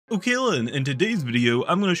Okay then, in today's video,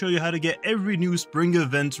 I'm going to show you how to get every new spring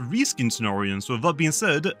event reskin scenario, so with that being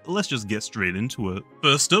said, let's just get straight into it.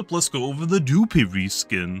 First up, let's go over the Dupe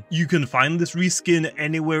reskin. You can find this reskin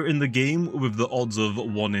anywhere in the game with the odds of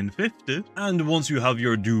 1 in 50, and once you have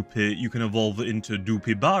your Dupe, you can evolve it into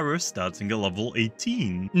Dupe Barra starting at level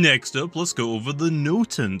 18. Next up, let's go over the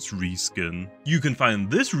Notent reskin. You can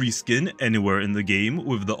find this reskin anywhere in the game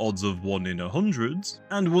with the odds of 1 in 100,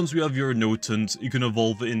 and once you have your Notent, you can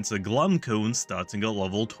evolve it into Glam Cone starting at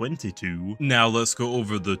level 22. Now let's go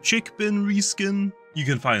over the Chick Bin reskin. You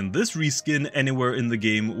can find this reskin anywhere in the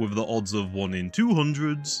game with the odds of 1 in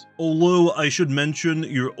 200, although I should mention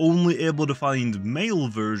you're only able to find male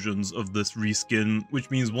versions of this reskin, which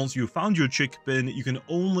means once you've found your Chick Bin, you can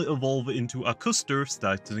only evolve it into a Custer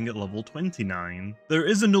starting at level 29. There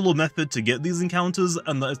is another method to get these encounters,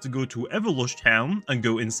 and that is to go to Everlush Town and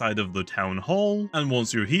go inside of the Town Hall, and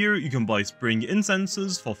once you're here, you can buy Spring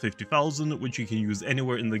Incenses for 50,000, which you can use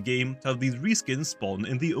anywhere in the game to have these reskins spawn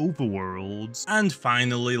in the overworlds. And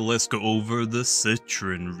finally, let's go over the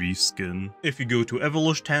Citron reskin. If you go to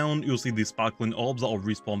Everlush Town, you'll see these sparkling orbs that will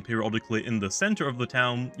respawn periodically in the center of the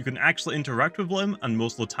town. You can actually interact with them, and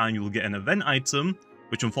most of the time you'll get an event item,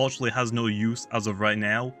 which unfortunately has no use as of right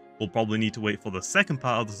now. We'll probably need to wait for the second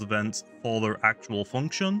part of this event for their actual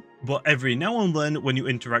function. But every now and then, when you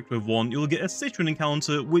interact with one, you'll get a Citron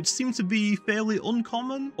encounter, which seems to be fairly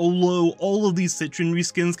uncommon. Although all of these Citron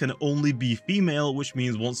reskins can only be female, which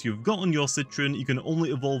means once you've gotten your Citron, you can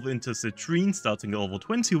only evolve into Citrine starting at level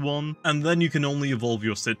 21, and then you can only evolve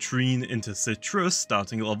your Citrine into Citrus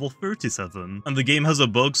starting at level 37. And the game has a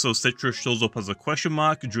bug, so Citrus shows up as a question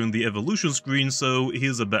mark during the evolution screen, so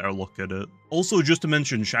here's a better look at it. Also, just to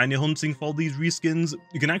mention shiny hunting for these reskins,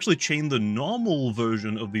 you can actually chain the normal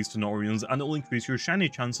version of these Tanorians and it will increase your shiny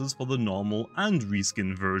chances for the normal and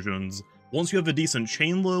reskin versions. Once you have a decent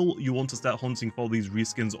chain though, you want to start hunting for these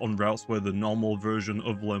reskins on routes where the normal version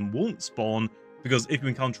of them won't spawn, because if you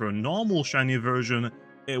encounter a normal shiny version,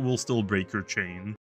 it will still break your chain.